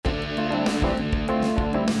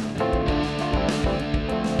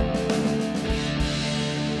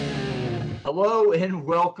Hello and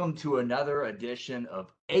welcome to another edition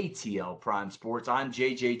of ATL Prime Sports. I'm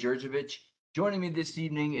JJ Jurjevich. Joining me this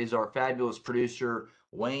evening is our fabulous producer,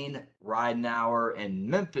 Wayne Ridenauer in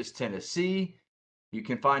Memphis, Tennessee. You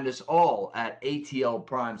can find us all at ATL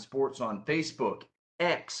Prime Sports on Facebook,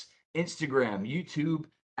 X, Instagram, YouTube,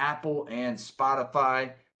 Apple, and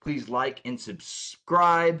Spotify. Please like and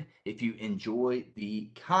subscribe if you enjoy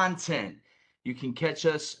the content. You can catch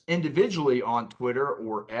us individually on Twitter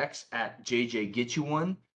or X at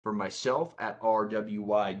JJ for myself, at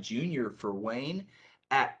RWY Jr. for Wayne,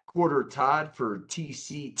 at Quarter Todd for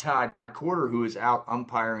TC Todd Quarter, who is out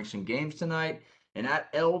umpiring some games tonight, and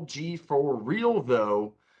at LG for Real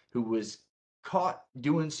Though, who was caught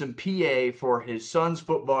doing some PA for his son's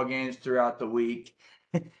football games throughout the week.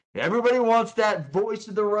 Everybody wants that voice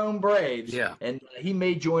of the Rome Braves, Yeah. and he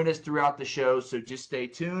may join us throughout the show, so just stay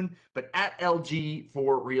tuned. But at LG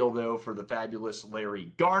for Real Though for the fabulous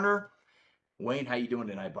Larry Garner. Wayne, how you doing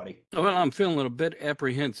tonight, buddy? Well, I'm feeling a bit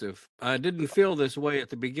apprehensive. I didn't feel this way at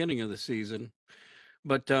the beginning of the season,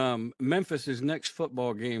 but Memphis's next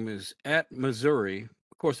football game is at Missouri.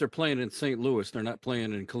 Of course, they're playing in St. Louis. They're not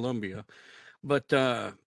playing in Columbia. But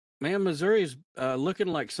man, Missouri's looking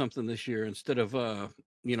like something this year instead of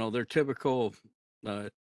their typical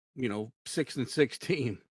 6-6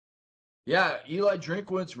 team. Yeah, Eli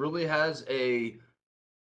Drinkwitz really has a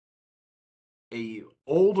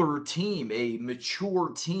older team, a mature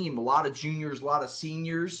team, a lot of juniors, a lot of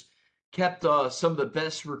seniors. Kept some of the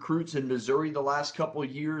best recruits in Missouri the last couple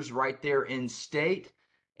of years right there in state.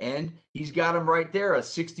 And he's got them right there, a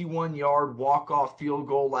 61-yard walk-off field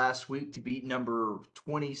goal last week to beat number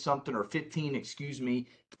 20-something or 15, excuse me,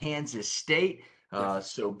 Kansas State.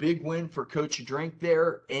 So big win for Coach Drink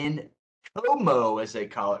there in Como, as they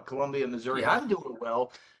call it, Columbia, Missouri. Yeah. I'm doing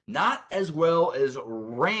well. Not as well as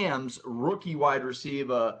Rams rookie wide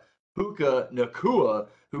receiver Puka Nacua,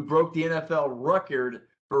 who broke the NFL record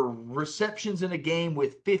for receptions in a game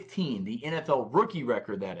with 15, the NFL rookie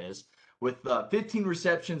record, that is, with 15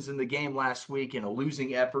 receptions in the game last week in a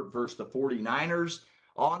losing effort versus the 49ers.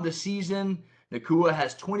 On the season, Nacua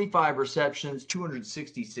has 25 receptions,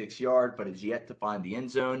 266 yards, but has yet to find the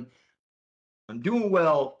end zone. I'm doing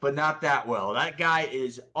well, but not that well. That guy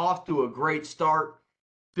is off to a great start,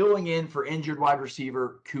 filling in for injured wide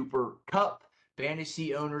receiver Cooper Kupp.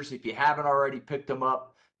 Fantasy owners, if you haven't already picked him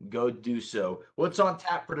up, go do so. What's on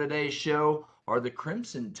tap for today's show? Are the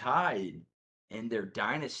Crimson Tide and their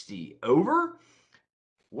dynasty over?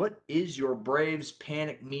 What is your Braves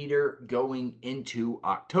panic meter going into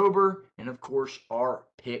October? And of course, our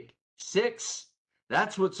pick six.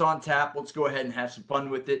 That's what's on tap. Let's go ahead and have some fun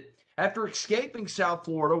with it. After escaping South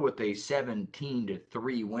Florida with a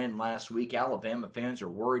 17-3 win last week, Alabama fans are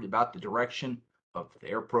worried about the direction of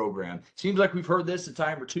their program. Seems like we've heard this a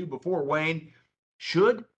time or two before, Wayne.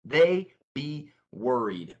 Should they be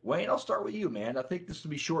worried? Wayne, I'll start with you, man. I think this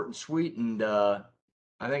will be short and sweet, and I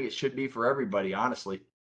think it should be for everybody, honestly.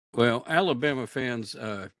 Well, Alabama fans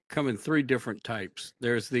come in three different types.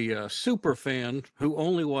 There's the super fan who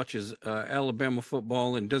only watches Alabama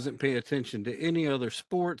football and doesn't pay attention to any other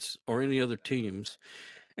sports or any other teams.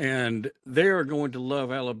 And they are going to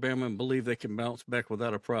love Alabama and believe they can bounce back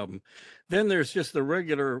without a problem. Then there's just the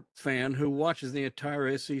regular fan who watches the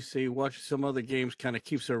entire SEC, watches some other games, kind of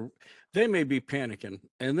keeps a. They may be panicking.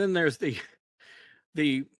 And then there's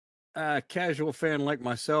the casual fan like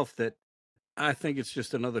myself that I think it's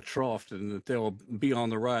just another trough and that they'll be on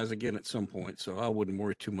the rise again at some point. So I wouldn't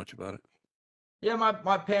worry too much about it. Yeah,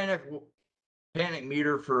 my panic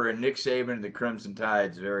meter for Nick Saban and the Crimson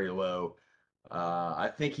Tide is very low.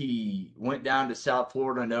 I think he went down to South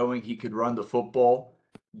Florida knowing he could run the football,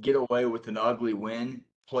 get away with an ugly win,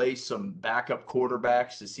 play some backup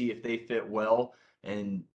quarterbacks to see if they fit well,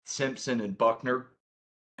 and Simpson and Buckner,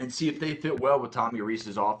 and see if they fit well with Tommy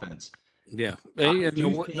Rees's offense. Yeah, I and do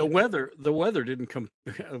the think weather didn't come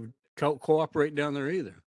cooperate down there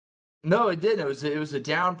either. No, it didn't. It was a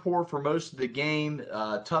downpour for most of the game.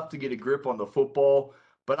 Tough to get a grip on the football.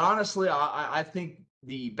 But honestly, I think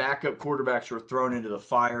the backup quarterbacks were thrown into the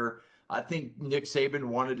fire. I think Nick Saban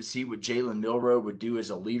wanted to see what Jalen Milroe would do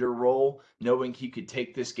as a leader role, knowing he could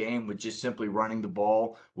take this game with just simply running the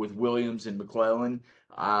ball with Williams and McClellan.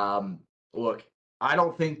 Look, I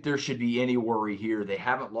don't think there should be any worry here. They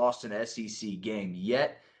haven't lost an SEC game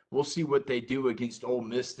yet. We'll see what they do against Ole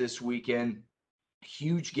Miss this weekend.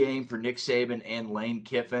 Huge game for Nick Saban and Lane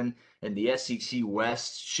Kiffin and the SEC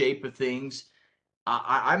West shape of things.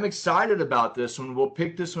 I'm excited about this one. We'll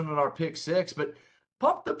pick this one in our pick six, but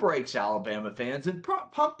pump the brakes, Alabama fans, and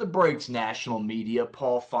pump the brakes, national media,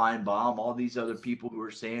 Paul Feinbaum, all these other people who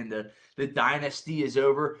are saying that the dynasty is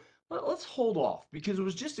over. let's hold off because it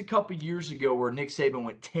was just a couple years ago where Nick Saban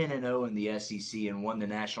went 10-0 in the SEC and won the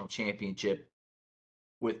national championship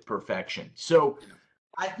with perfection. So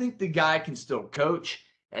I think the guy can still coach.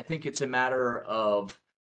 I think it's a matter of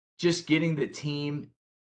just getting the team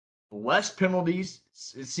less penalties.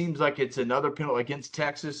 It seems like it's another penalty against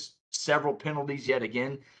Texas, several penalties yet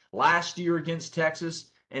again. Last year against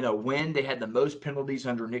Texas, in a win, they had the most penalties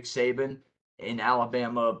under Nick Saban in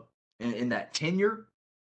Alabama in that tenure.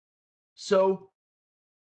 So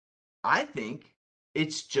I think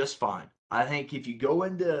it's just fine. I think if you go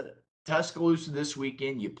into Tuscaloosa this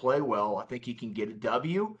weekend, you play well, I think you can get a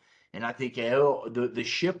W, and I think the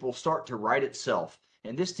ship will start to right itself.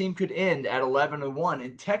 And this team could end at 11-1,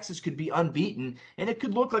 and Texas could be unbeaten, and it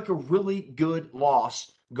could look like a really good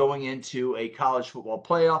loss going into a college football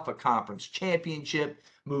playoff, a conference championship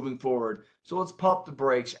moving forward. So let's pump the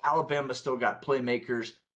brakes. Alabama still got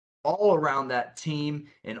playmakers all around that team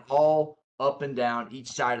and all up and down each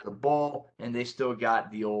side of the ball, and they still got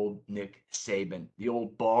the old Nick Saban, the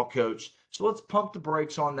old ball coach. So let's pump the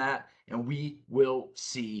brakes on that, and we will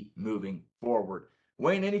see moving forward.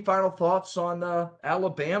 Wayne, any final thoughts on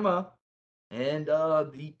Alabama and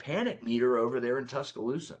the panic meter over there in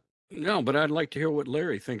Tuscaloosa? No, but I'd like to hear what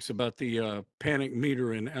Larry thinks about the panic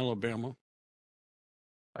meter in Alabama.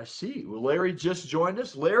 I see. Well, Larry just joined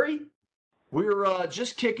us. Larry, we're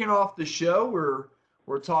just kicking off the show.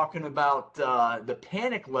 We're talking about the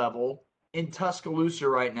panic level in Tuscaloosa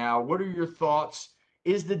right now. What are your thoughts?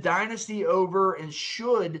 Is the dynasty over, and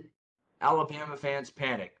should Alabama fans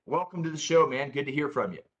panic? Welcome to the show, man. Good to hear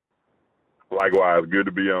from you. Likewise, good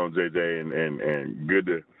to be on, JJ, and good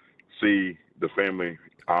to see the family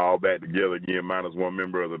all back together again, minus one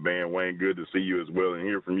member of the band. Wayne, good to see you as well and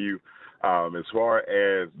hear from you. As far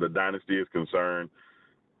as the dynasty is concerned,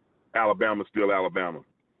 Alabama's still Alabama.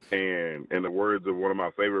 And in the words of one of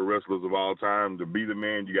my favorite wrestlers of all time, to be the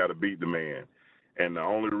man, you got to beat the man. And the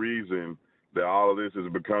only reason that all of this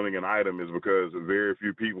is becoming an item is because very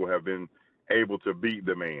few people have been able to beat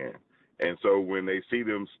the man. And so when they see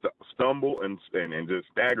them stumble and just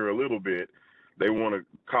stagger a little bit, they want to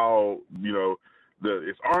call,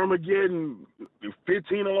 it's Armageddon,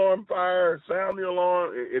 15 alarm fire, sound the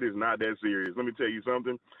alarm. It is not that serious. Let me tell you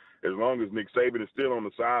something. As long as Nick Saban is still on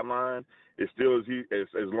the sideline, as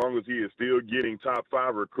long as he is still getting top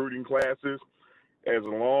 5 recruiting classes, as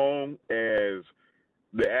long as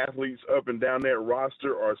the athletes up and down that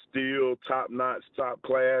roster are still top-notch, top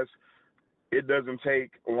class, it doesn't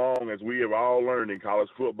take long, as we have all learned in college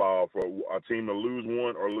football, for a team to lose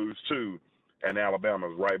one or lose two, and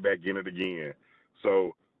Alabama's right back in it again.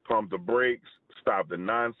 So pump the brakes, stop the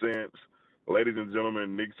nonsense. Ladies and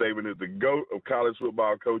gentlemen, Nick Saban is the GOAT of college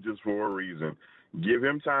football coaches for a reason. Give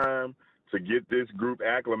him time to get this group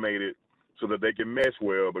acclimated so that they can mesh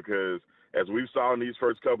well, because as we saw in these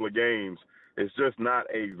first couple of games, it's just not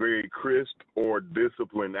a very crisp or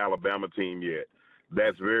disciplined Alabama team yet.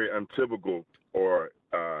 That's very untypical,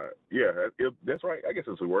 that's right. I guess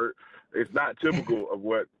it's a word. It's not typical of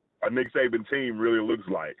what a Nick Saban team really looks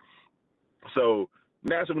like. So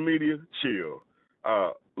national media, chill.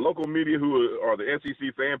 Local media, who are the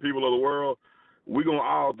SEC fan people of the world, we're gonna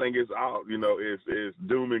all think it's all, it's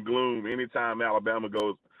doom and gloom anytime Alabama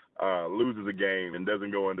loses a game and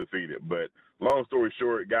doesn't go undefeated. But long story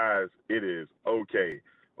short, guys, it is okay.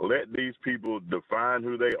 Let these people define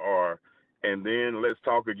who they are, and then let's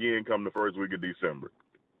talk again come the first week of December.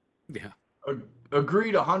 Yeah.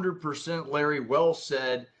 Agreed 100%, Larry. Well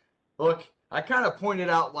said. Look, I kind of pointed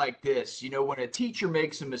out like this. When a teacher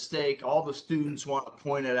makes a mistake, all the students want to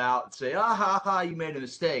point it out and say, ah, ha, ha, you made a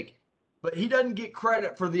mistake. But he doesn't get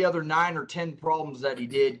credit for the other 9 or 10 problems that he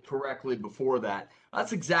did correctly before that.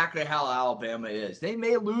 That's exactly how Alabama is. They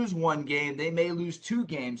may lose one game, they may lose 2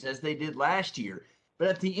 games, as they did last year. But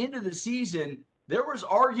at the end of the season, there was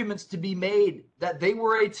arguments to be made that they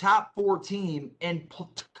were a top 4 team and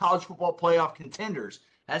college football playoff contenders.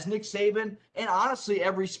 As Nick Saban, and honestly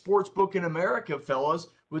every sports book in America, fellas,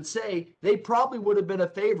 would say, they probably would have been a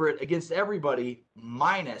favorite against everybody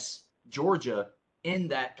minus Georgia in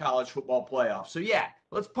that college football playoff. So yeah,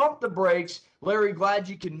 let's pump the brakes. Larry, glad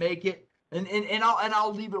you can make it. And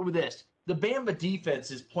I'll leave it with this. The Bama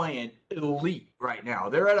defense is playing elite right now.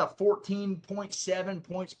 They're at a 14.7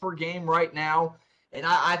 points per game right now, and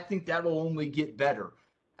I think that'll only get better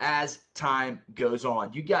as time goes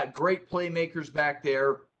on. You got great playmakers back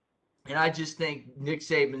there, and I just think Nick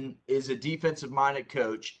Saban is a defensive-minded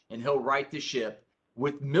coach, and he'll right the ship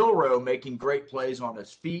with Milroe making great plays on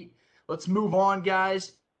his feet. Let's move on,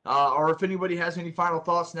 guys. Or if anybody has any final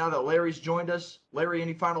thoughts now that Larry's joined us. Larry,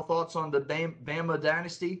 any final thoughts on the Bama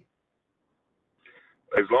dynasty?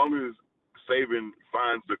 as long as Saban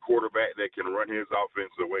finds the quarterback that can run his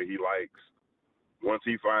offense the way he likes, once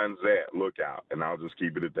he finds that, look out. And I'll just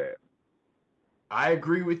keep it at that. I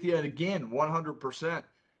agree with you. And again, 100%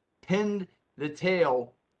 pinned the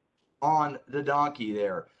tail on the donkey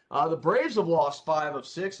there. The Braves have lost 5 of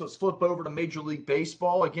 6. Let's flip over to Major League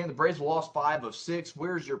Baseball. Again, the Braves have lost 5 of 6.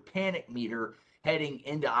 Where's your panic meter heading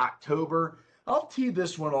into October? I'll tee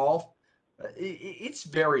this one off. It's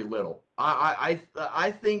very little.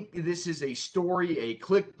 I think this is a story, a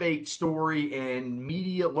clickbait story, and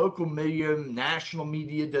media, local media, national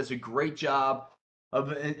media does a great job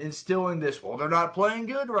of instilling this. Well, they're not playing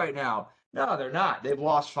good right now. No, they're not. They've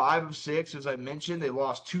lost 5 of 6, as I mentioned. They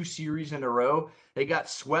lost 2 series in a row. They got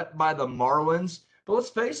swept by the Marlins. But let's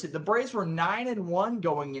face it, the Braves were 9-1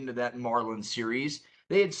 going into that Marlins series.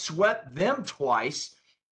 They had swept them twice.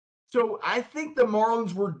 So I think the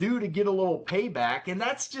Marlins were due to get a little payback, and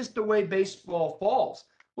that's just the way baseball falls.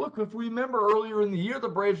 Look, if we remember earlier in the year, the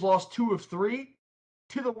Braves lost 2 of 3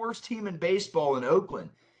 to the worst team in baseball in Oakland.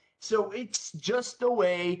 So it's just the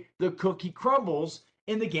way the cookie crumbles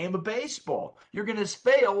in the game of baseball. You're going to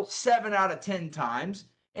fail 7 out of 10 times,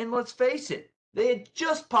 and let's face it, they had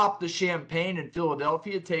just popped the champagne in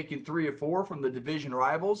Philadelphia, taking 3 or 4 from the division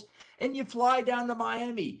rivals, and you fly down to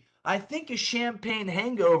Miami. I think a champagne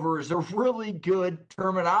hangover is a really good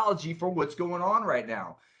terminology for what's going on right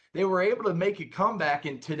now. They were able to make a comeback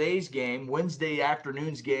in today's game, Wednesday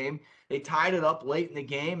afternoon's game. They tied it up late in the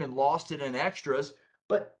game and lost it in extras,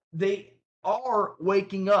 but they are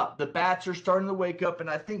waking up. The bats are starting to wake up, and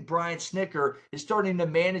I think Brian Snitker is starting to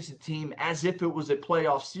manage the team as if it was a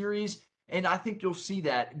playoff series, and I think you'll see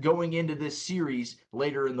that going into this series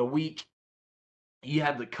later in the week. You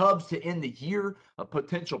have the Cubs to end the year, a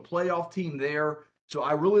potential playoff team there. So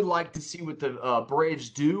I really like to see what the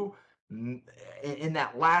Braves do in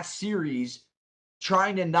that last series,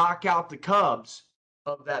 trying to knock out the Cubs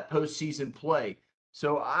of that postseason play.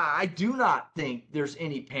 So I do not think there's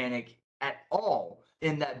any panic at all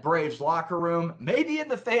in that Braves locker room, maybe in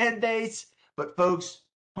the fan base, but folks,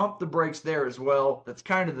 pump the brakes there as well. That's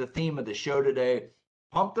kind of the theme of the show today.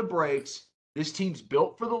 Pump the brakes. This team's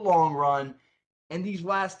built for the long run. And these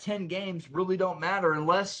last 10 games really don't matter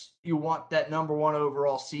unless you want that number 1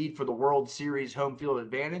 overall seed for the World Series home field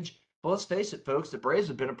advantage. But let's face it, folks, the Braves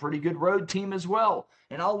have been a pretty good road team as well.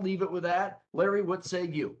 And I'll leave it with that. Larry, what say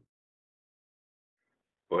you?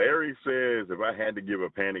 Larry says if I had to give a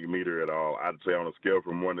panic meter at all, I'd say on a scale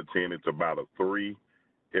from 1 to 10, it's about a 3.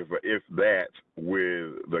 If that,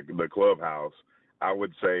 with the clubhouse, I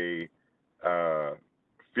would say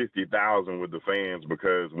 50,000 with the fans,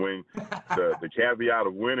 because when the caveat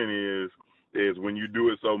of winning is when you do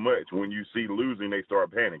it so much. When you see losing, they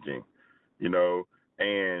start panicking,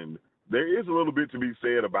 and there is a little bit to be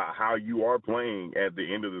said about how you are playing at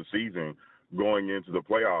the end of the season going into the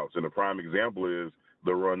playoffs. And a prime example is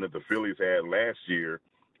the run that the Phillies had last year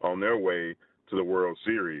on their way to the World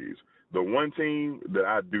Series. The one team that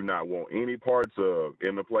I do not want any parts of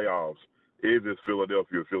in the playoffs is this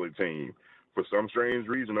Philadelphia Philly team. For some strange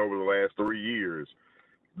reason, over the last 3 years,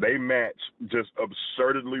 they match just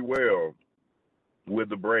absurdly well with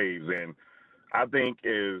the Braves. And I think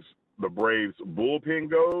as the Braves bullpen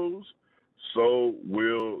goes, so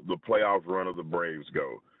will the playoff run of the Braves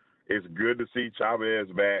go. It's good to see Chavez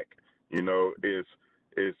back.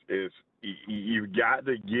 You've got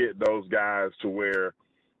to get those guys to where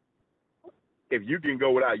if you can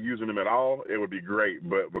go without using them at all, it would be great.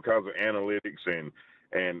 But because of analytics and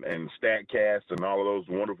StatCast and all of those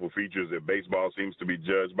wonderful features that baseball seems to be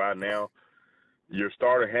judged by now, your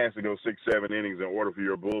starter has to go 6-7 innings in order for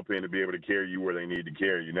your bullpen to be able to carry you where they need to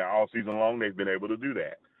carry you. Now, all season long, they've been able to do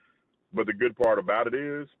that. But the good part about it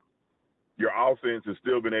is your offense has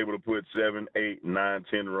still been able to put 7, 8, 9,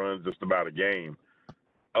 10 runs just about a game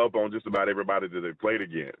up on just about everybody that they played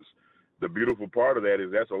against. The beautiful part of that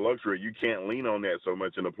is that's a luxury. You can't lean on that so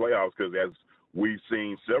much in the playoffs because, as we've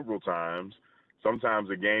seen several times, sometimes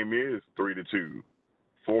the game is 3-2,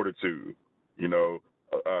 4-2,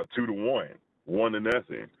 2-1,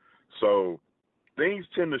 1-0. So things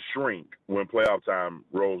tend to shrink when playoff time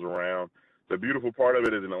rolls around. The beautiful part of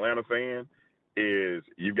it as an Atlanta fan is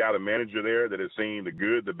you've got a manager there that has seen the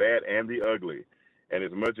good, the bad, and the ugly. And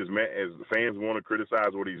as much as the fans want to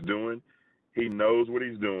criticize what he's doing, he knows what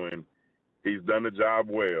he's doing. He's done the job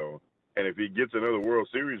well. And if he gets another World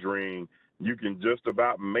Series ring, you can just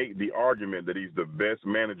about make the argument that he's the best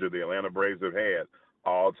manager the Atlanta Braves have had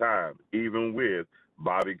all time, even with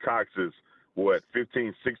Bobby Cox's,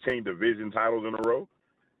 15, 16 division titles in a row.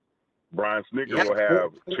 Brian Snitker will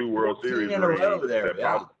have 2 World Series in a row rings.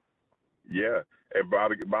 there, And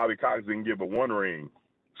Bobby Cox didn't give a 1 ring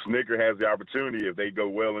Snicker has the opportunity, if they go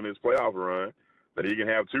well in this playoff run, that he can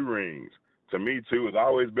have 2 rings. To me, 2 is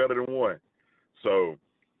always better than 1. So,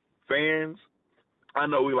 fans, I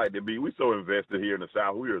know we like to be. We're so invested here in the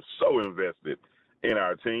South. We are so invested in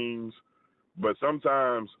our teams. But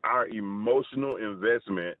sometimes our emotional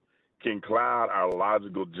investment can cloud our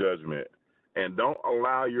logical judgment. And don't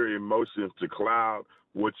allow your emotions to cloud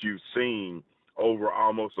what you've seen over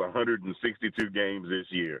almost 162 games this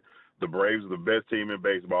year. The Braves are the best team in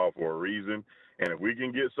baseball for a reason. And if we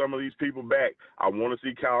can get some of these people back, I want to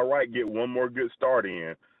see Kyle Wright get one more good start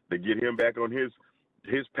in to get him back on his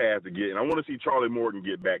path to get. And I want to see Charlie Morton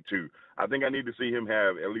get back too. I think I need to see him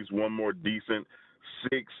have at least one more decent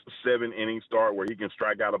 6-7 inning start where he can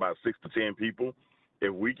strike out about 6 to 10 people.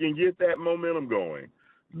 If we can get that momentum going,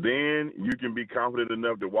 then you can be confident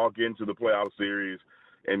enough to walk into the playoff series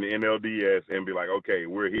and the NLDS and be like, okay,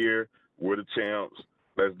 we're here, we're the champs.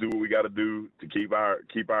 Let's do what we got to do to keep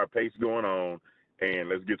our pace going on, and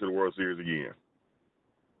let's get to the World Series again.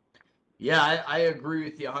 Yeah, I agree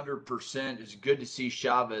with you 100%. It's good to see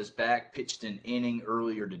Chavez back. Pitched an inning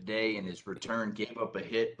earlier today in his return, gave up a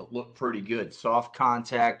hit, but looked pretty good. Soft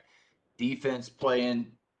contact, defense playing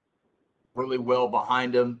really well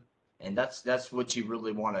behind him, and that's what you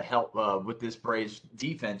really want to help with this Braves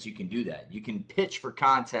defense. You can do that. You can pitch for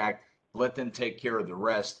contact, let them take care of the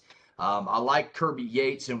rest. I like Kirby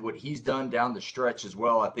Yates and what he's done down the stretch as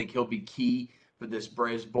well. I think he'll be key for this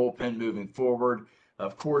Braves bullpen moving forward.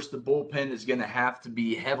 Of course, the bullpen is going to have to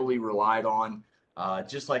be heavily relied on,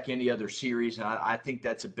 just like any other series, and I think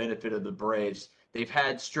that's a benefit of the Braves. They've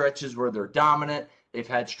had stretches where they're dominant. They've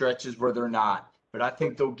had stretches where they're not. But I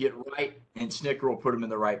think they'll get right, and Snicker will put them in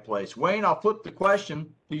the right place. Wayne, I'll flip the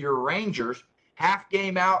question to your Rangers. Half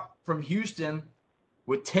game out from Houston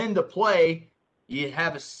with 10 to play. You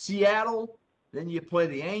have a Seattle, then you play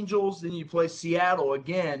the Angels, then you play Seattle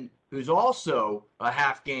again, who's also a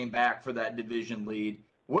half game back for that division lead.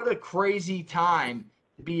 What a crazy time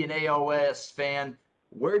to be an AOS fan.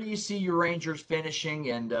 Where do you see your Rangers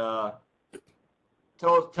finishing? And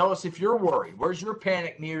tell us if you're worried. Where's your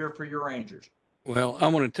panic meter for your Rangers? Well, I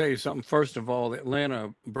want to tell you something. First of all, the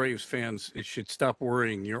Atlanta Braves fans, it should stop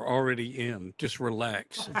worrying. You're already in. Just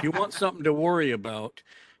relax. If you want something to worry about,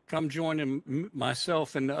 come join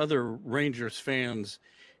myself and the other Rangers fans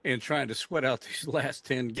in trying to sweat out these last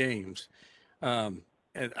 10 games. And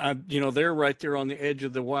they're right there on the edge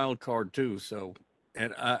of the wild card too. So,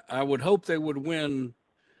 and I would hope they would win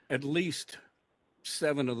at least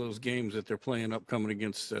 7 of those games that they're playing upcoming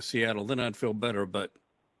against Seattle. Then I'd feel better, but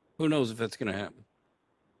who knows if that's going to happen.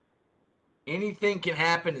 Anything can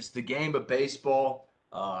happen. It's the game of baseball.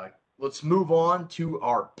 Let's move on to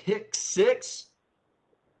our pick 6.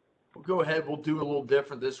 We'll go ahead. We'll do a little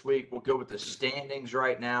different this week. We'll go with the standings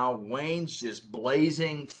right now. Wayne's just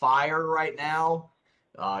blazing fire right now.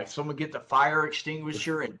 Someone get the fire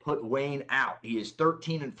extinguisher and put Wayne out. He is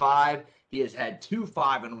 13-5. He has had 2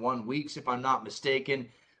 5-1 weeks, if I'm not mistaken.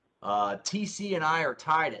 TC and I are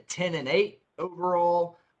tied at 10-8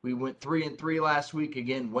 overall. We went 3-3 last week.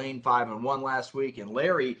 Again, Wayne 5-1 last week. And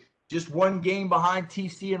Larry just 1 game behind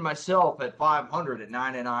TC and myself at 500 at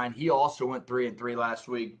 9-9. He also went 3-3 last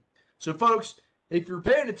week. So, folks, if you're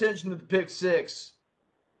paying attention to the pick 6,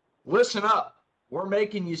 listen up. We're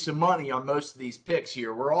making you some money on most of these picks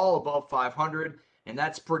here. We're all above 500, and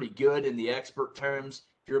that's pretty good in the expert terms.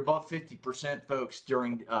 If you're above 50%, folks,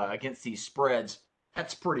 during against these spreads,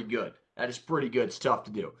 that's pretty good. That is pretty good stuff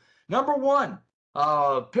to do. Number 1,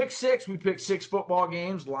 pick 6. We picked 6 football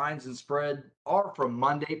games. Lines and spread are from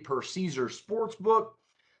Monday per Caesars Sportsbook.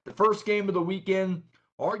 The first game of the weekend,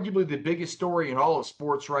 arguably the biggest story in all of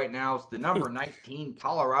sports right now, is the number 19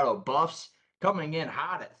 Colorado Buffs coming in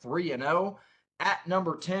hot at 3-0 at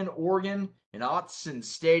number 10 Oregon in Autzen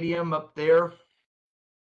Stadium up there.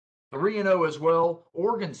 3-0 as well.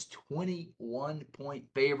 Oregon's 21-point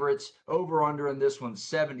favorites. Over under in this one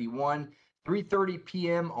 71. 3:30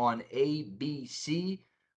 p.m. on ABC.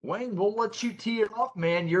 Wayne, we'll let you tee it off,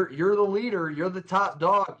 man. You're the leader. You're the top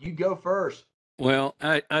dog. You go first. Well,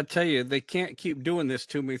 I tell you, they can't keep doing this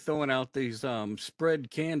to me, throwing out these spread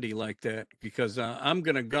candy like that, because I'm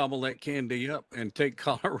going to gobble that candy up and take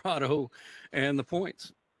Colorado and the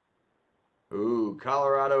points. Ooh,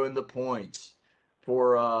 Colorado and the points.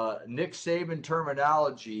 For Nick Saban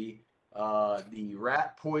terminology, the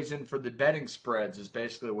rat poison for the betting spreads is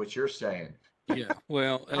basically what you're saying. Yeah,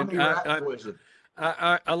 well, and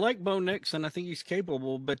I like Bo Nix, and I think he's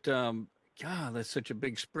capable, but God, that's such a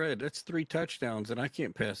big spread. That's 3 touchdowns, and I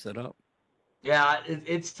can't pass that up. Yeah,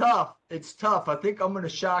 it's tough. It's tough. I think I'm going to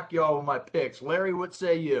shock y'all with my picks. Larry, what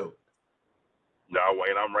say you? No,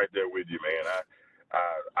 Wayne, I'm right there with you, man.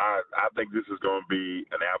 I think this is going to be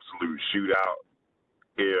an absolute shootout.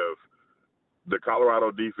 If the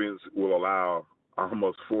Colorado defense will allow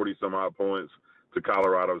almost 40 some odd points to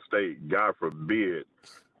Colorado State, God forbid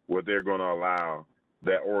what they're going to allow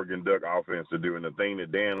that Oregon Duck offense to do. And the thing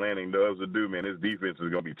that Dan Lanning does to do, man, his defense is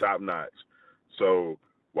going to be top notch. So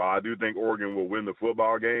while I do think Oregon will win the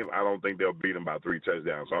football game, I don't think they'll beat them by 3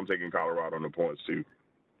 touchdowns. So I'm taking Colorado on the points too.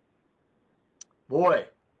 Boy,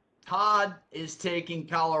 Todd is taking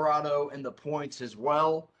Colorado in the points as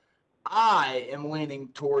well. I am leaning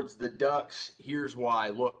towards the Ducks. Here's why.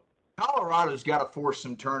 Look, Colorado's got to force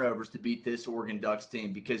some turnovers to beat this Oregon Ducks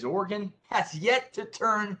team because Oregon has yet to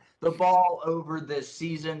turn the ball over this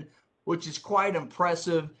season, which is quite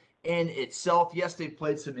impressive in itself. Yes, they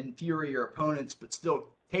played some inferior opponents, but still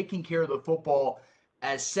taking care of the football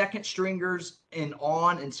as second stringers and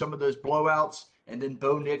on in some of those blowouts. And then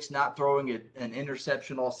Bo Nix not throwing an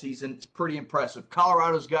interception all season. It's pretty impressive.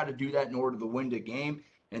 Colorado's got to do that in order to win the game.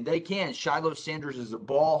 And they can. Shiloh Sanders is a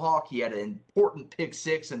ball hawk. He had an important pick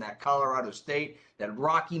 6 in that Colorado State, that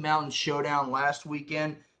Rocky Mountain showdown last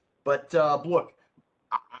weekend. But look,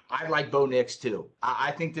 I like Bo Nix too.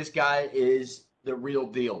 I think this guy is the real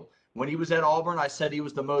deal. When he was at Auburn, I said he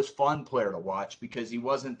was the most fun player to watch because he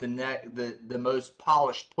wasn't the most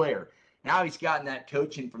polished player. Now he's gotten that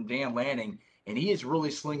coaching from Dan Lanning, and he is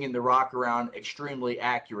really slinging the rock around extremely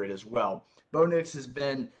accurate as well. Bo Nix has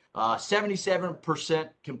been 77%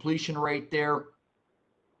 completion rate there.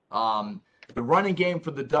 The running game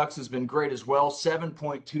for the Ducks has been great as well.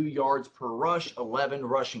 7.2 yards per rush, 11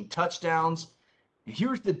 rushing touchdowns. And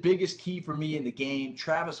here's the biggest key for me in the game.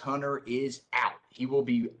 Travis Hunter is out. He will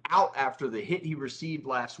be out after the hit he received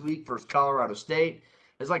last week versus Colorado State.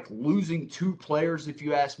 It's like losing 2 players, if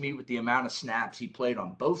you ask me, with the amount of snaps he played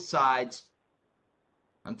on both sides.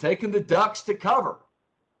 I'm taking the Ducks to cover.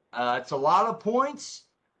 It's a lot of points.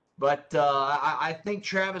 But I think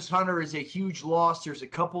Travis Hunter is a huge loss. There's a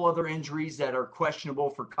couple other injuries that are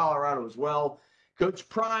questionable for Colorado as well. Coach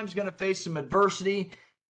Prime's going to face some adversity.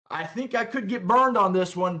 I think I could get burned on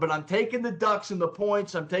this one, but I'm taking the Ducks in the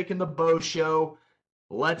points. I'm taking the Bo Show.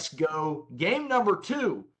 Let's go. Game number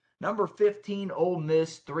 2. Number 15, Ole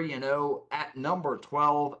Miss 3-0 at number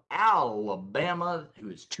 12, Alabama, who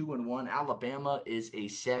is 2-1. Alabama is a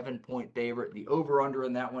 7-point favorite. The over/under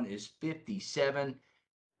in that one is 57.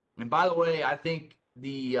 And by the way, I think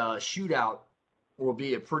the shootout will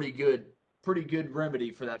be a pretty good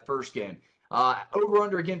remedy for that first game.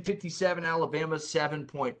 Over/under again 57. Alabama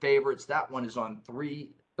 7-point favorites. That one is on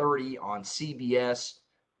 3:30 on CBS.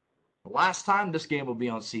 The last time this game will be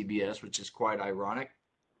on CBS, which is quite ironic.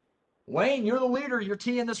 Wayne, you're the leader. You're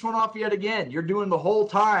teeing this one off yet again. You're doing the whole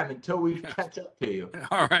time until we catch up to you.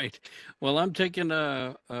 All right. Well, I'm taking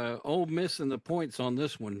Ole Miss in the points on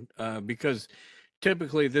this one because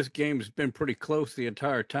typically this game's been pretty close the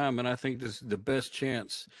entire time, and I think this is the best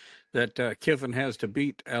chance that Kiffin has to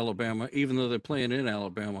beat Alabama, even though they're playing in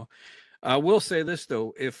Alabama. I will say this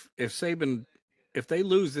though: if they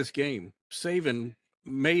lose this game, Saban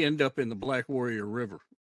may end up in the Black Warrior River.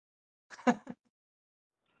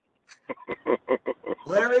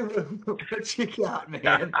 Larry, what you got,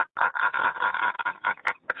 man?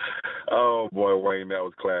 Oh boy, Wayne, that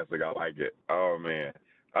was classic. I like it. Oh man,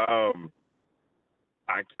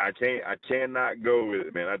 I cannot go with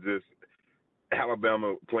it, man.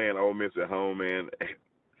 Alabama playing Ole Miss at home, man.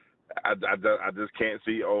 I just can't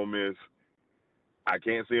see Ole Miss. I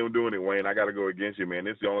can't see them doing it, Wayne. I got to go against you, man.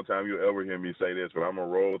 This is the only time you'll ever hear me say this, but I'm going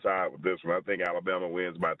to roll tide with this one. I think Alabama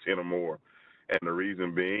wins by 10 or more. And the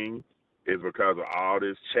reason being is because of all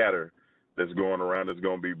this chatter that's going around. That's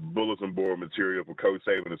going to be bulletin board material for Coach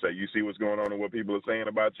Saban to say, you see what's going on and what people are saying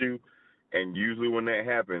about you? And usually when that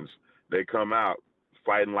happens, they come out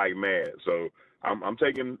fighting like mad. So I'm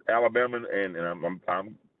taking Alabama, and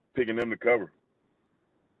I'm picking them to cover.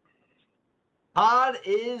 Todd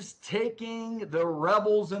is taking the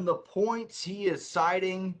Rebels in the points. He is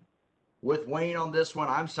siding with Wayne on this one.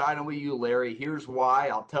 I'm siding with you, Larry. Here's why.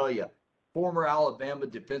 I'll tell you. Former Alabama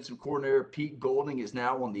defensive coordinator Pete Golding is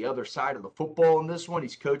now on the other side of the football in this one.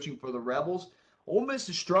 He's coaching for the Rebels. Ole Miss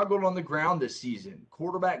has struggled on the ground this season.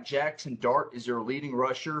 Quarterback Jackson Dart is their leading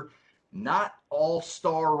rusher, not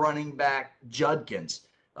all-star running back Judkins.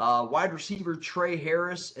 Wide receiver Trey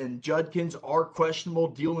Harris and Judkins are questionable,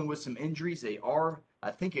 dealing with some injuries. They are,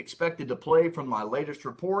 I think, expected to play from my latest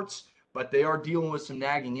reports, but they are dealing with some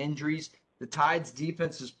nagging injuries. The Tide's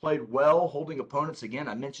defense has played well, holding opponents, again,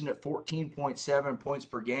 I mentioned it, 14.7 points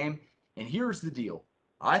per game. And here's the deal.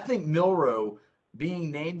 I think Milroe being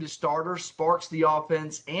named the starter sparks the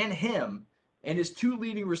offense and him and his two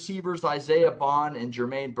leading receivers, Isaiah Bond and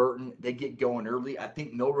Jermaine Burton, they get going early. I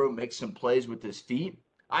think Milroe makes some plays with his feet.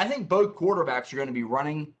 I think both quarterbacks are going to be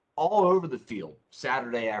running all over the field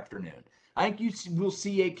Saturday afternoon. I think you will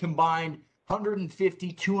see a combined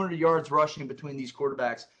 150, 200 yards rushing between these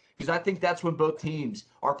quarterbacks, because I think that's when both teams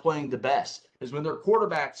are playing the best, is when their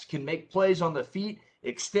quarterbacks can make plays on the feet,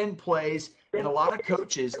 extend plays. And a lot of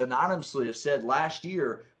coaches anonymously have said last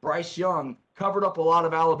year Bryce Young covered up a lot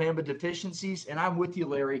of Alabama deficiencies. And I'm with you,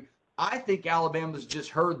 Larry. I think Alabama's just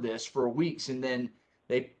heard this for weeks, and then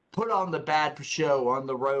they put on the bad show on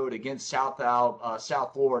the road against South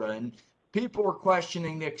Florida. And people were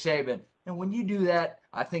questioning Nick Saban. And when you do that,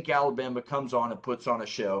 I think Alabama comes on and puts on a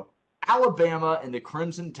show. Alabama and the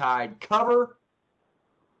Crimson Tide cover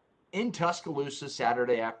in Tuscaloosa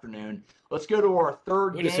Saturday afternoon. Let's go to our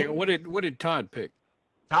third Wait game. a second. What did Todd pick?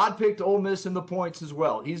 Todd picked Ole Miss in the points as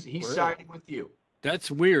well. He's Really? siding with you.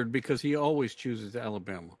 That's weird because he always chooses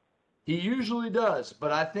Alabama. He usually does,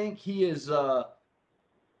 but I think he is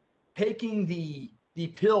taking the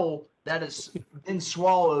pill that has been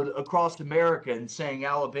swallowed across America and saying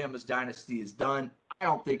Alabama's dynasty is done. I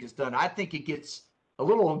don't think it's done. I think it gets a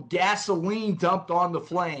little gasoline dumped on the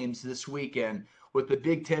flames this weekend with the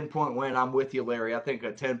big 10-point win. I'm with you, Larry. I think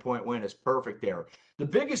a 10-point win is perfect there. The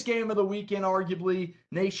biggest game of the weekend, arguably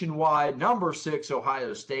nationwide, number 6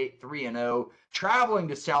 Ohio State, 3-0, traveling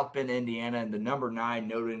to South Bend, Indiana, and the number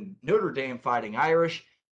 9 Notre Dame Fighting Irish.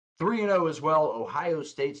 3-0 as well. Ohio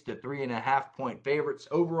State's the 3.5-point favorites.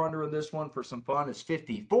 Over-under in this one for some fun is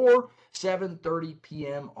 54, 7:30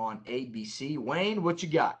 p.m. on ABC. Wayne, what you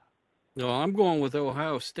got? No, I'm going with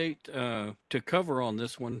Ohio State to cover on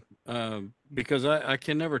this one because I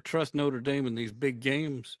can never trust Notre Dame in these big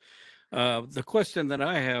games. The question that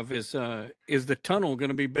I have is the tunnel going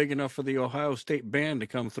to be big enough for the Ohio State band to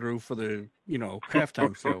come through for the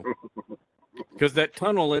halftime show? Because that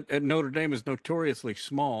tunnel at Notre Dame is notoriously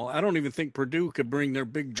small. I don't even think Purdue could bring their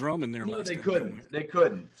big drum in there. No, they couldn't. They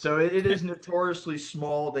couldn't. So it is notoriously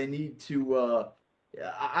small. They need to.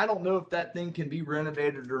 I don't know if that thing can be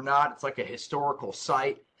renovated or not. It's like a historical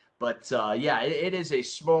site, but yeah, it is a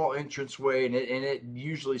small entranceway, and it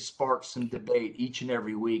usually sparks some debate each and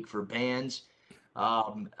every week for bands.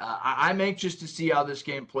 I'm anxious to see how this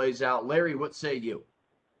game plays out. Larry, what say you?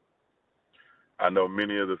 I know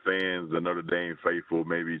many of the fans, the Notre Dame faithful,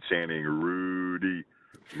 may be chanting Rudy,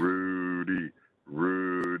 Rudy,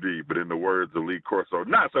 Rudy, but in the words of Lee Corso,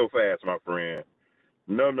 not so fast, my friend.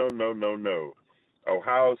 No, no, no, no, no.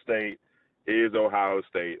 Ohio State is Ohio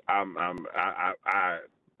State. I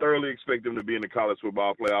thoroughly expect them to be in the college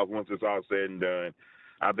football playoff once it's all said and done.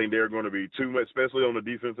 I think they're going to be too much, especially on the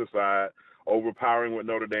defensive side, overpowering what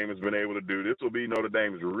Notre Dame has been able to do. This will be Notre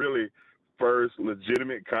Dame's really first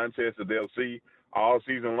legitimate contest that they'll see all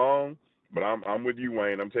season long. But I'm with you,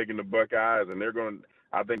 Wayne. I'm taking the Buckeyes, and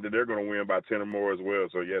I think that they're going to win by 10 or more as well.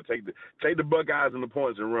 So yeah, take the Buckeyes and the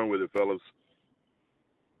points and run with it, fellas.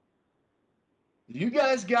 You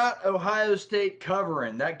guys got Ohio State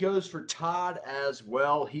covering. That goes for Todd as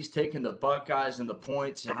well. He's taking the Buckeyes and the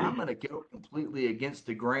points, and I'm going to go completely against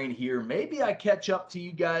the grain here. Maybe I catch up to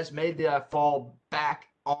you guys. Maybe I fall back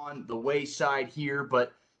on the wayside here,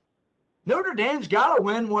 but Notre Dame's got to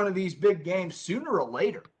win one of these big games sooner or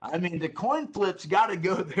later. I mean, the coin flip's got to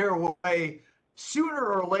go their way sooner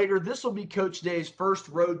or later. This will be Coach Day's first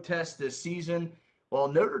road test this season. Well,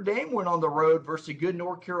 Notre Dame went on the road versus a good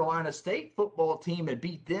North Carolina State football team and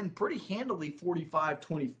beat them pretty handily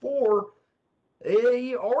 45-24.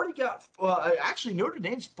 They already got actually Notre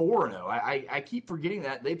Dame's 4-0. I keep forgetting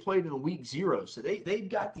that. They played in week 0. So they've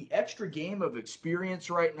got the extra game of experience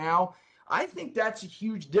right now. I think that's a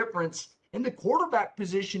huge difference in the quarterback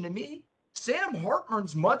position to me. Sam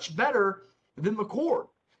Hartman's much better than McCord.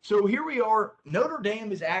 So here we are. Notre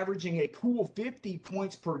Dame is averaging a cool 50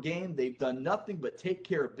 points per game. They've done nothing but take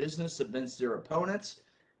care of business against their opponents.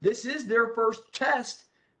 This is their first test,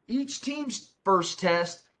 each team's first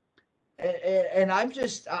test. And I'm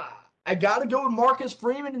just, I got to go with Marcus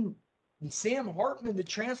Freeman and Sam Hartman, the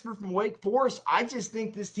transfer from Wake Forest. I just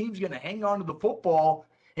think this team's going to hang on to the football.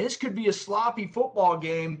 And this could be a sloppy football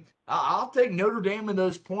game. I'll take Notre Dame in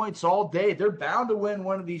those points all day. They're bound to win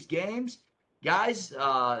one of these games. Guys,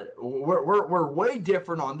 we're way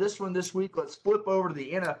different on this one this week. Let's flip over to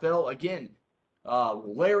the NFL. Again,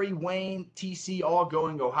 Larry, Wayne, TC all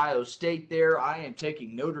going Ohio State there. I am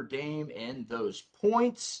taking Notre Dame and those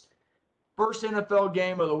points. First NFL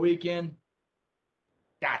game of the weekend.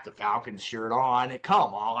 Got the Falcons shirt on.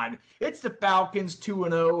 Come on. It's the Falcons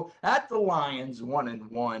 2-0 at the Lions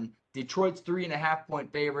 1-1. Detroit's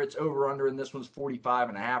 3.5-point favorites. Over under in this one's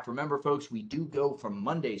 45.5. Remember, folks, we do go from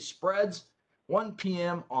Monday spreads 1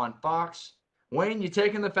 p.m. on Fox. Wayne, you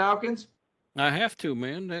taking the Falcons? I have to,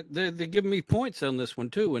 man. They're giving me points on this one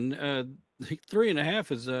too, and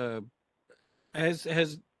 3.5 is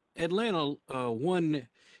has Atlanta won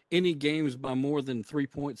any games by more than 3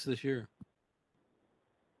 points this year?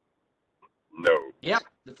 No. Yeah,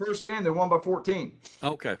 the first game they won by 14.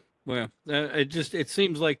 Okay, well, it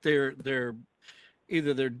seems like they're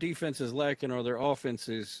either their defense is lacking or their offense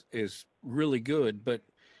is really good. But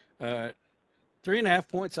 3.5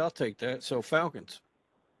 points, I'll take that. So Falcons.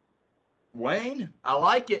 Wayne, I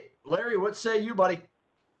like it. Larry, what say you, buddy?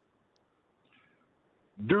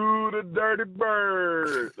 Do the dirty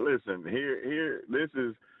bird. Listen,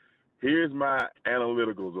 here's my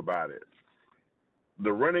analyticals about it.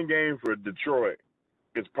 The running game for Detroit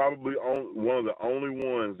is probably one of the only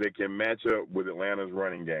ones that can match up with Atlanta's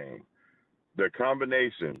running game. The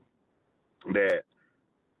combination that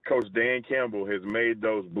Coach Dan Campbell has made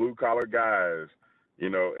those blue collar guys,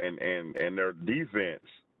 and their defense,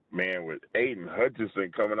 man, with Aiden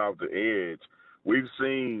Hutchinson coming off the edge, we've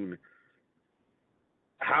seen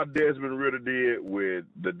how Desmond Ritter did with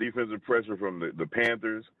the defensive pressure from the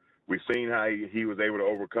Panthers. We've seen how he was able to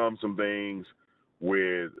overcome some things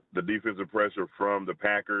with the defensive pressure from the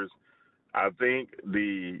Packers. I think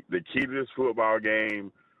the key to this football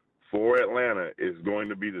game for Atlanta is going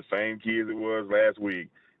to be the same key as it was last week,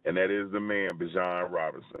 and that is the man, Bijan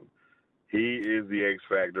Robinson. He is the X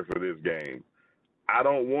factor for this game. I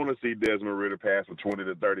don't want to see Desmond Ritter pass for 20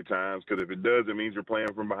 to 30 times, because if it does, it means you're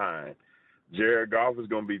playing from behind. Jared Goff is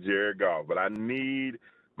going to be Jared Goff, but I need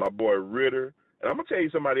my boy Ritter. And I'm going to tell you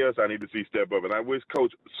somebody else I need to see step up, and I wish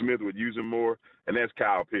Coach Smith would use him more, and that's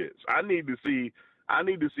Kyle Pitts. I need to see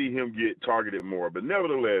him get targeted more. But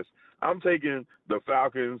nevertheless, I'm taking the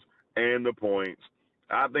Falcons and the points.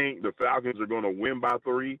 I think the Falcons are going to win by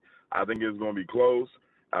 3. I think it's going to be close.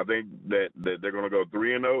 I think that they're going to go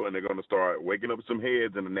 3-0, and they're going to start waking up some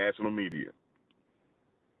heads in the national media.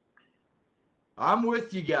 I'm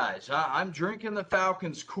with you guys. I'm drinking the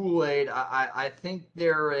Falcons Kool-Aid. I think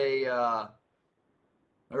they're a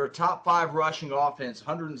top 5 rushing offense,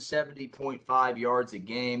 170.5 yards a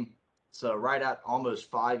game. So right at almost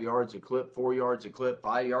 5 yards a clip, 4 yards a clip,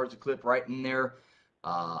 5 yards a clip, right in there.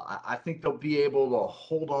 I think they'll be able to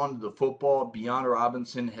hold on to the football. Bijan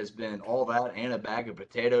Robinson has been all that and a bag of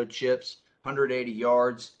potato chips. 180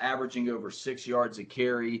 yards, averaging over 6 yards a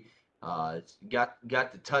carry. Got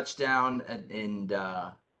the touchdown, and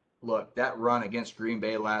look, that run against Green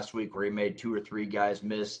Bay last week where he made 2 or 3 guys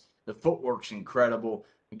miss. The footwork's incredible.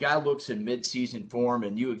 The guy looks in midseason form,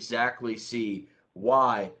 and you exactly see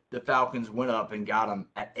why the Falcons went up and got him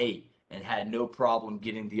at 8 and had no problem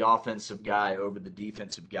getting the offensive guy over the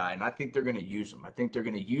defensive guy. And I think they're going to use him. I think they're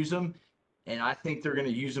going to use him, and I think they're going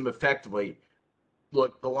to use him effectively.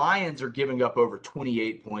 Look, the Lions are giving up over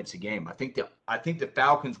 28 points a game. I think the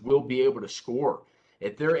Falcons will be able to score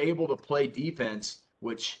if they're able to play defense,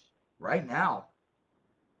 which right now,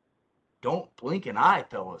 don't blink an eye,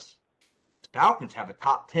 fellas. The Falcons have a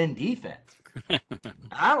top 10 defense.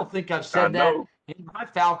 I don't think I've said that in my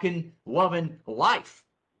Falcon loving life.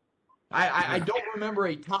 I don't remember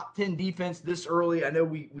a top 10 defense this early. I know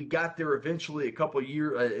we got there eventually a couple of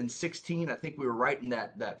years in 16. I think we were right in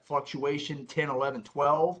that fluctuation, 10, 11,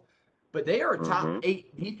 12. But they are a top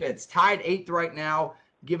 8 defense, tied 8th right now,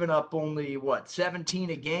 giving up only, 17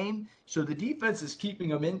 a game. So the defense is keeping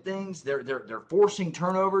them in things. They're forcing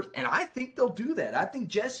turnovers, and I think they'll do that. I think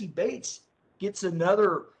Jesse Bates gets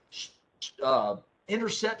another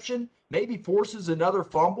interception, maybe forces another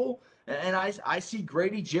fumble. And I see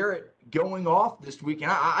Grady Jarrett going off this week,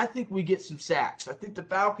 and I think we get some sacks. I think the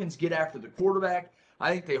Falcons get after the quarterback.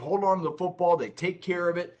 I think they hold on to the football. They take care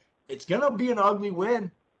of it. It's going to be an ugly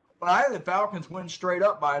win, but I think the Falcons win straight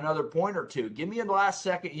up by another point or 2. Give me a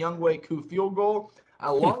last-second Younghoe Koo field goal. I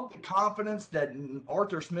love the confidence that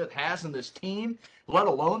Arthur Smith has in this team, let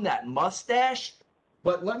alone that mustache.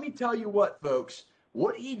 But let me tell you what, folks,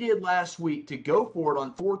 what he did last week to go for it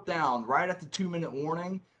on 4th down right at the 2-minute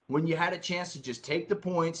warning, when you had a chance to just take the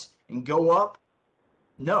points and go up?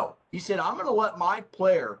 No. He said, I'm going to let my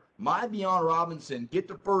player, my Bijan Robinson, get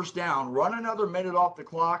the first down, run another minute off the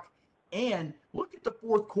clock, and look at the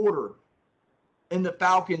 4th quarter in the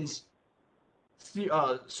Falcons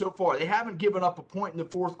so far. They haven't given up a point in the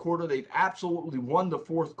 4th quarter. They've absolutely won the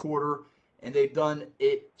 4th quarter, and they've done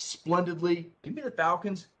it splendidly. Give me the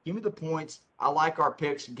Falcons. Give me the points. I like our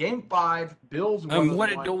picks. Game 5, Bills 1-1.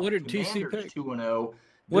 What did TC pick? 2-0.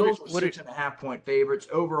 Bills were 6.5-point favorites.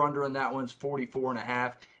 Over/under on that one's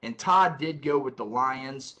 44.5. And Todd did go with the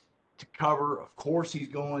Lions to cover. Of course, he's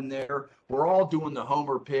going there. We're all doing the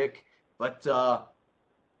homer pick, but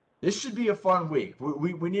This should be a fun week.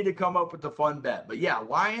 We need to come up with a fun bet. But yeah,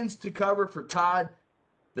 Lions to cover for Todd.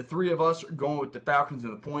 The three of us are going with the Falcons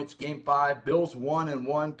and the points. Game 5, Bills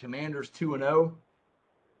 1-1, Commanders 2-0.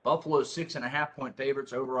 Buffalo 6.5-point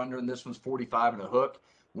favorites. Over under in this one's 45 and a hook.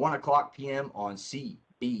 1:00 p.m. on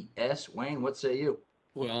CBS. Wayne, what say you?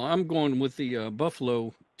 Well, I'm going with the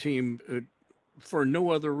Buffalo team for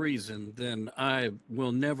no other reason than I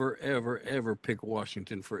will never, ever, ever pick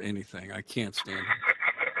Washington for anything. I can't stand it.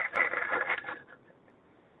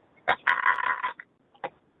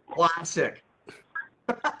 Classic.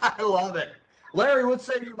 I love it. Larry, what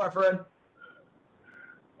say you, my friend?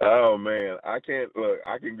 Oh man, I can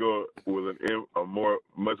go with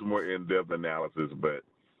much more in-depth analysis, but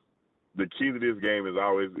the key to this game is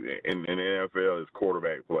always in the NFL is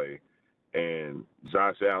quarterback play, and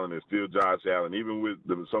Josh Allen is still Josh Allen, even with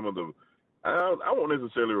some of the I won't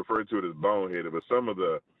necessarily refer to it as boneheaded, but some of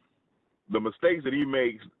the mistakes that he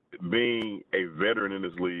makes being a veteran in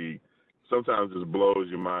this league sometimes just blows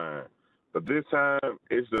your mind. But this time,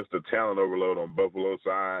 it's just a talent overload on Buffalo's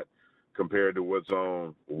side compared to what's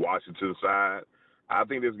on Washington's side. I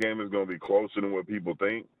think this game is going to be closer than what people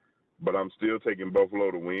think, but I'm still taking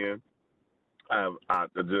Buffalo to win. I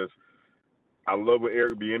love what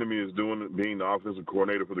Eric Bieniemy is doing, being the offensive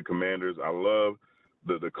coordinator for the Commanders. I love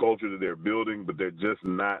the culture that they're building, but they're just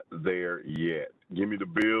not there yet. Give me the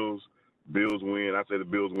Bills. Bills win. I say the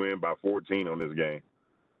Bills win by 14 on this game.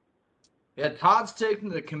 Yeah, Todd's taking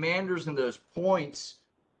the Commanders and those points.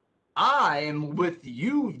 I am with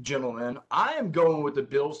you, gentlemen. I am going with the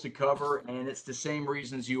Bills to cover, and it's the same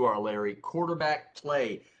reasons you are, Larry. Quarterback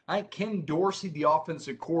play. I think Ken Dorsey, the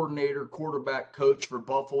offensive coordinator, quarterback coach for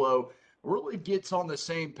Buffalo, really gets on the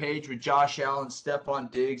same page with Josh Allen, Stephon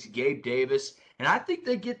Diggs, Gabe Davis, and I think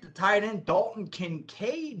they get the tight end Dalton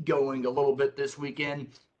Kincaid going a little bit this weekend,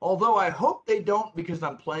 although I hope they don't because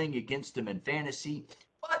I'm playing against him in fantasy.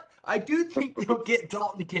 But I do think they'll get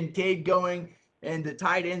Dalton Kincaid going, and the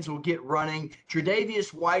tight ends will get running.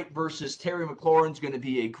 Tre'Davious White versus Terry McLaurin is going to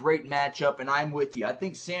be a great matchup, and I'm with you. I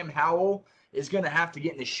think Sam Howell is going to have to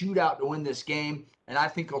get in a shootout to win this game, and I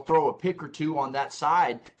think he'll throw a pick or two on that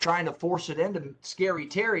side, trying to force it into Scary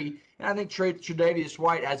Terry, and I think Tre'Davious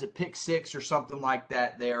White has a pick 6 or something like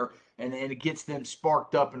that there, and it gets them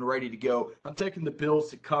sparked up and ready to go. I'm taking the Bills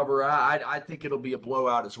to cover. I think it'll be a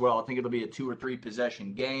blowout as well. I think it'll be a 2 or 3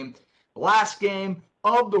 possession game. Last game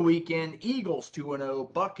of the weekend, Eagles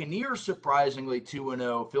 2-0, Buccaneers surprisingly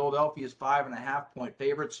 2-0. Philadelphia's 5.5-point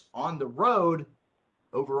favorites on the road.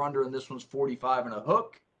 Over under in this one's 45 and a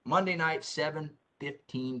hook. Monday night,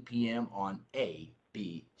 7:15 p.m. on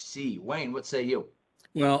ABC. Wayne, what say you?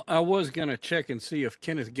 Well, I was going to check and see if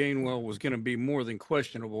Kenneth Gainwell was going to be more than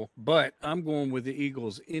questionable, but I'm going with the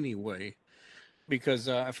Eagles anyway because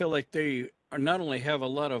I feel like they are not only have a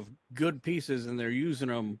lot of good pieces and they're using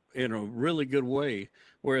them in a really good way,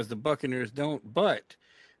 whereas the Buccaneers don't. But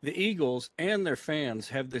the Eagles and their fans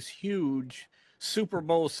have this huge Super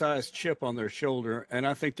Bowl-sized chip on their shoulder, and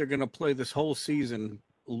I think they're going to play this whole season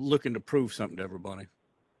looking to prove something to everybody.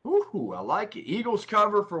 Ooh, I like it. Eagles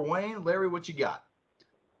cover for Wayne. Larry, what you got?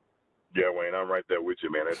 Yeah, Wayne, I'm right there with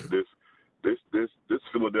you, man. This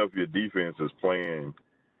Philadelphia defense is playing.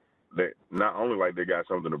 They not only like they got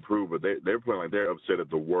something to prove, but they're playing like they're upset at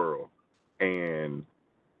the world. And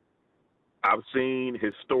I've seen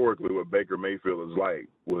historically what Baker Mayfield is like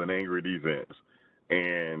with an angry defense,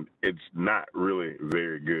 and it's not really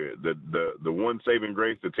very good. The one saving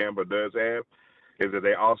grace that Tampa does have is that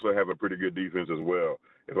they also have a pretty good defense as well.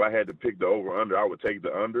 If I had to pick the over-under, I would take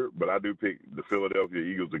the under, but I do pick the Philadelphia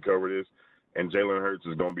Eagles to cover this, and Jalen Hurts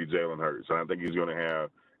is going to be Jalen Hurts. And I think he's going to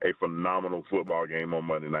have a phenomenal football game on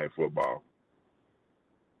Monday Night Football.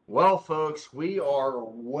 Well, folks, we are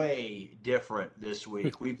way different this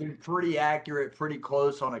week. We've been pretty accurate, pretty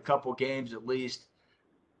close on a couple games at least.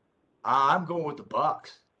 I'm going with the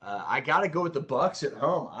Bucs. I got to go with the Bucs at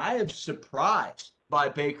home. I am surprised by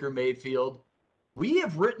Baker Mayfield. We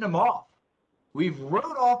have written him off. We've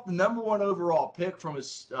wrote off the number 1 overall pick from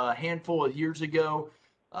a handful of years ago.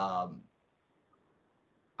 I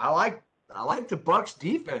like the Bucs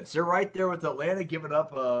defense. They're right there with Atlanta, giving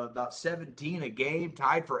up about 17 a game,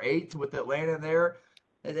 tied for 8th with Atlanta there.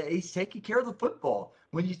 And he's taking care of the football.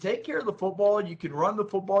 When you take care of the football and you can run the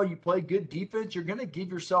football, you play good defense, you're going to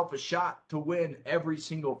give yourself a shot to win every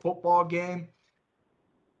single football game.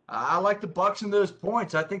 I like the Bucs and those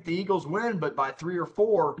points. I think the Eagles win, but by 3 or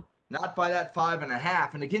 4, not by that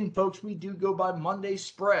 5.5. And again, folks, we do go by Monday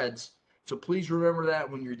spreads, so please remember that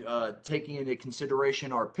when you're taking into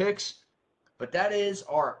consideration our picks. But that is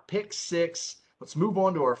our pick 6. Let's move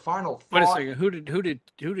on to our final thought. Wait a second.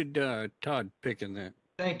 Who did Todd pick in that?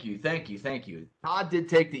 Thank you. Todd did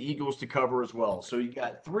take the Eagles to cover as well. So you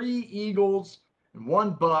got 3 Eagles and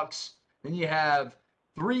 1 Bucks. Then you have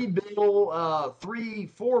 3 Bills.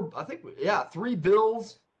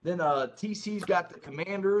 Then TC's got the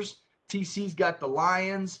Commanders. TC's got the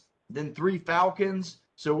Lions. Then 3 Falcons.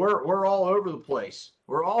 So we're all over the place.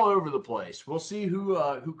 We'll see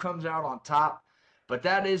who comes out on top. But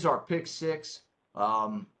that is our pick 6.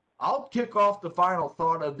 I'll kick off the final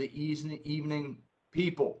thought of the evening.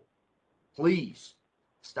 People, please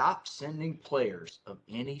stop sending players of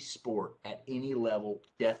any sport at any level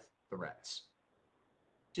death threats.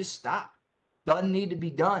 Just stop. Doesn't need to be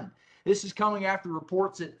done. This is coming after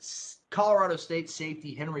reports that Colorado State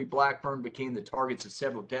safety Henry Blackburn became the targets of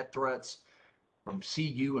several death threats from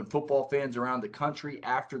CU and football fans around the country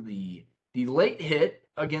after the late hit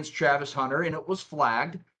against Travis Hunter, and it was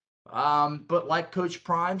flagged. But like Coach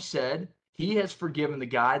Prime said, he has forgiven the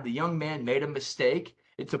guy. The young man made a mistake.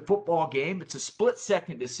 It's a football game. It's a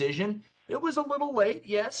split-second decision. It was a little late,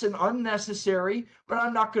 yes, and unnecessary, but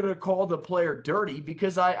I'm not going to call the player dirty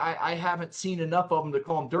because I haven't seen enough of him to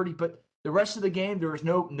call him dirty. But the rest of the game, there was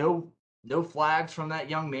no flags from that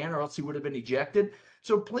young man, or else he would have been ejected.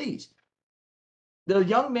 So please, the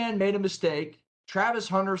young man made a mistake. Travis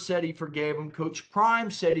Hunter said he forgave him. Coach Prime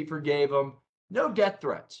said he forgave him. No death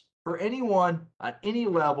threats for anyone at any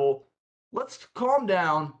level. Let's calm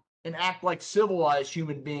down and act like civilized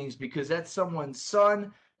human beings because that's someone's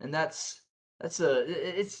son, and it's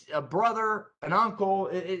a brother, an uncle.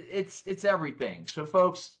 It's everything. So,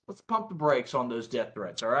 folks, let's pump the brakes on those death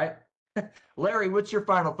threats. All right, Larry, what's your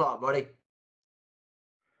final thought, buddy?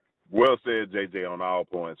 Well said, JJ, on all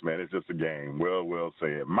points, man. It's just a game. Well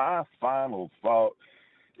said. My final thought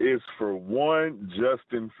is for one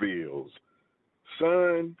Justin Fields.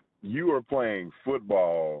 Son, you are playing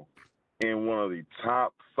football in one of the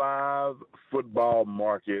top 5 football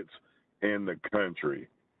markets in the country,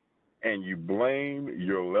 and you blame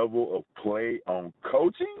your level of play on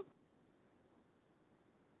coaching?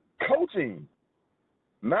 Coaching,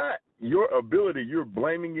 not your ability. You're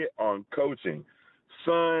blaming it on coaching.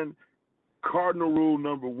 Son, cardinal rule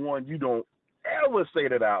number 1, you don't ever say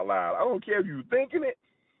that out loud. I don't care if you're thinking it.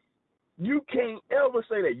 You can't ever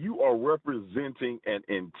say that. You are representing an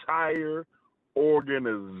entire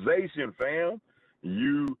organization, fam.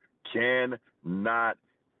 You cannot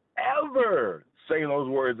ever say those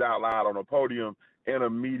words out loud on a podium in a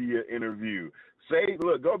media interview.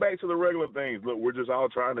 Look, go back to the regular things. Look, we're just all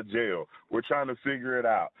trying to gel. We're trying to figure it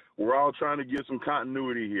out. We're all trying to get some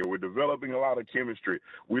continuity here. We're developing a lot of chemistry.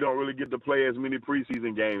 We don't really get to play as many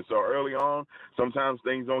preseason games. So early on, sometimes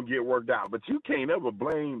things don't get worked out. But you can't ever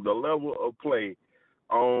blame the level of play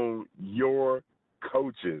on your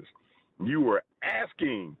coaches. You were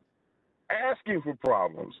asking for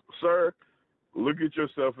problems. Sir, look at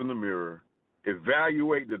yourself in the mirror.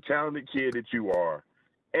 Evaluate the talented kid that you are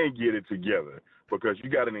and get it together, because you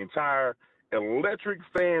got an entire electric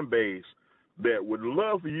fan base that would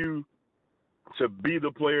love for you to be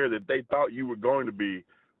the player that they thought you were going to be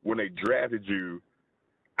when they drafted you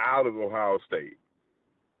out of Ohio State.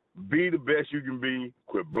 Be the best you can be.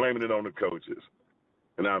 Quit blaming it on the coaches.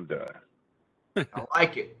 And I'm done. I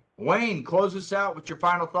like it. Wayne, close us out with your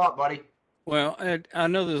final thought, buddy. Well, I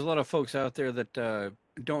know there's a lot of folks out there that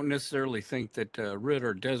don't necessarily think that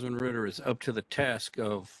Desmond Ridder is up to the task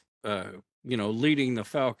of, leading the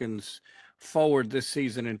Falcons forward this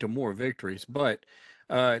season into more victories. But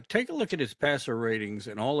take a look at his passer ratings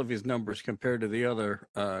and all of his numbers compared to the other,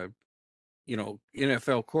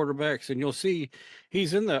 NFL quarterbacks, and you'll see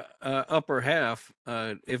he's in the upper half,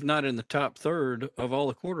 if not in the top third of all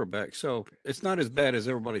the quarterbacks. So it's not as bad as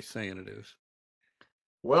everybody's saying it is.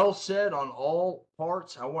 Well said on all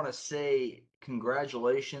parts. I want to say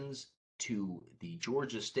congratulations to the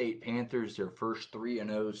Georgia State Panthers, their first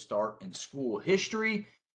 3-0 start in school history.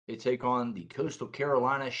 They take on the Coastal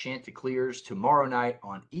Carolina Chanticleers tomorrow night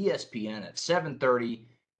on ESPN at 7:30.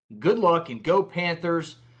 Good luck and go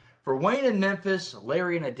Panthers. For Wayne in Memphis,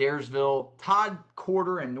 Larry in Adairsville, Todd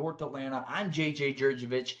Corder in North Atlanta, I'm JJ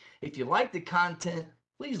Jurjevich. If you like the content,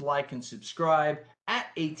 please like and subscribe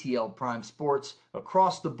at ATL Prime Sports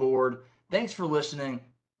across the board. Thanks for listening,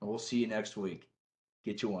 and we'll see you next week.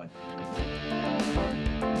 Get you one.